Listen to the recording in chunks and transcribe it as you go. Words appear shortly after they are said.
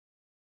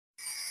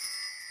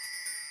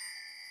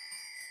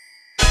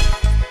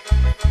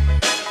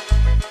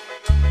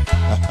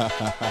Y'all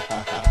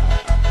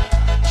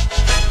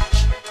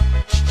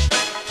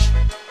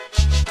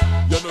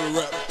know the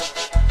rap.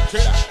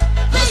 Check it out.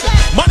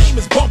 My name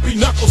is Bumpy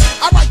Knuckles,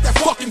 I write that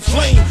fucking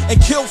flame and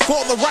kill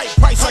for the right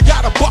price. I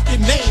got a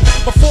buckin name,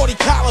 a 40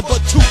 caliber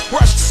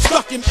toothbrush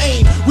stuck in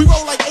aim. We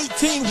roll like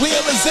 18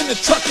 wheelers in the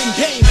truckin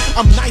game.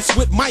 I'm nice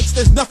with mics,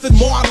 there's nothing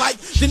more I like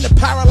than to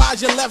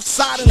paralyze your left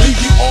side and leave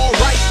you all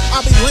right.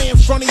 I'll be laying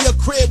in front of your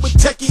crib with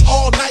Tec-y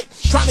all night,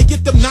 trying to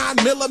get them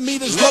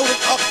 9mm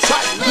loaded up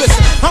tight.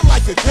 Listen, I'm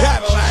like a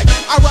Cadillac,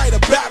 I write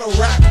a battle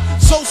rap,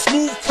 so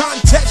smooth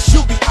contest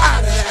you'll be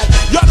out of that.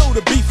 Y'all know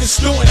the beef is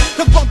stewin,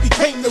 the Bumpy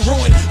came to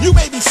ruin. You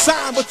may be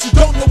signed, but you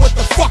don't know what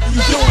the fuck you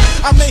doing.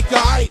 I make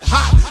a aight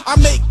hot, I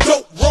make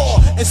dope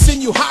raw, and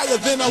send you higher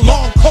than a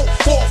long Colt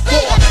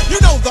 4-4. You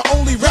know the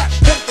only rap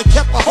pimp that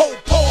kept a whole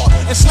paw,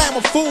 and slam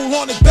a fool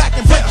on his back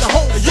and break the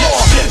whole floor.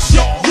 Yes,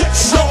 y'all,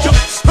 yes, y'all,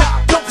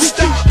 don't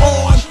stop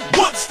on.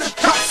 Once the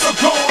cops are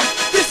gone,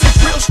 this is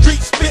real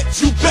street spit,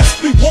 you best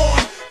be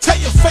warned. Tell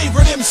your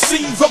favorite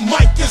MC the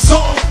mic is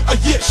on.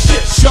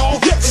 Yes, y'all,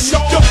 yes,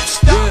 y'all,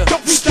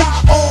 don't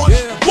stop on.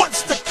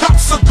 Once the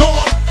cops are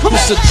gone.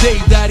 It's a J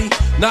Daddy,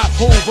 not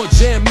Hove or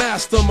Jam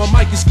Master. My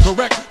mic is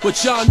correct,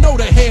 but y'all know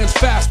the hands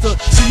faster.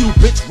 See you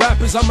bitch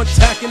rappers, I'm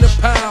attacking the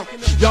pound.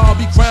 Y'all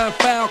be crying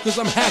foul, cause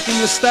I'm hacking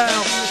your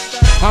style.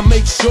 I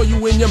make sure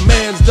you and your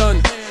man's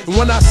done. And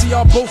when I see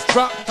y'all both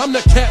drop, I'm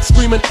the cat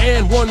screaming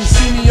and one.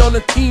 See me on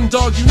the team,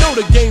 dog, you know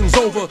the game's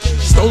over.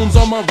 Stones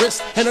on my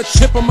wrist and a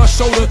chip on my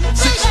shoulder.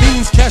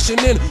 16s cashing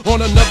in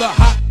on another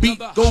hot beat.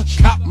 Go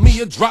cop me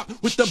a drop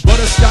with the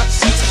butterscotch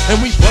seats,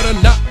 and we butter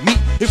not meat.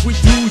 If we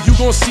do, you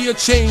gon' see a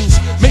change.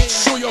 Make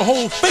sure your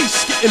whole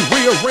face getting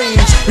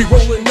rearranged. We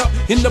rolling up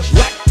in the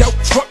blacked out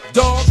truck,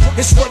 dog.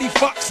 It's Freddie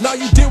Foxxx, now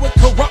you deal with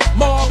corrupt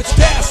mob. It's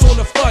gas on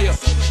the fire.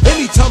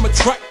 Anytime a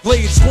track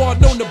played,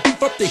 squad known to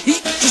beef up the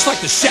heat, just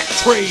like the Shack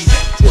trade.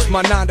 It's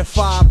my 9 to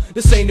 5,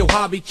 this ain't no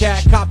hobby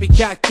cat.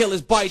 Copycat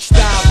killers bite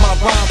styles, my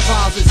rhyme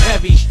files is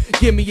heavy.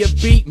 Give me a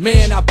beat,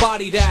 man, I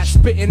body that.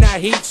 Spitting that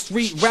heat,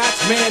 street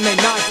rats, man, they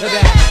nod to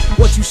that.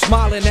 What you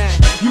smiling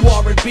at? You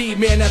R&B,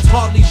 man, that's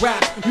hardly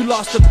rap. You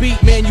lost the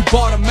beat, man, you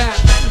bought a map.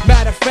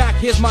 Matter of fact,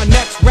 here's my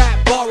next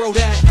rap, borrow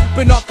that.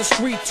 Been off the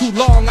street too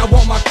long, I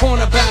want my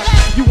corner back.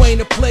 You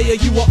ain't a player,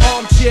 you an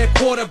armchair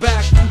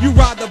quarterback. You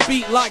ride the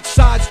beat like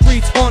side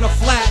streets on a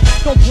flat.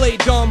 Don't play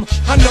dumb,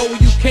 I know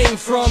where you came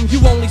from.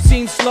 You only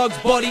seen slugs,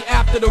 buddy,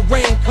 after the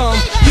rain come.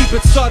 Keep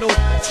it subtle,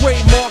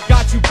 trademark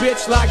got you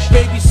bitch like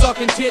baby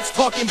sucking tits.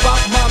 Talking about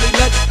mommy,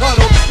 let's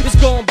cuddle. It's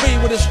gonna be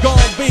what it's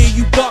gonna be,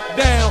 you buck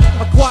down.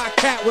 A quiet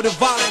cat with a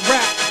violent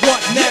rap,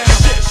 what now?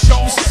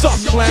 You suck,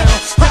 clown.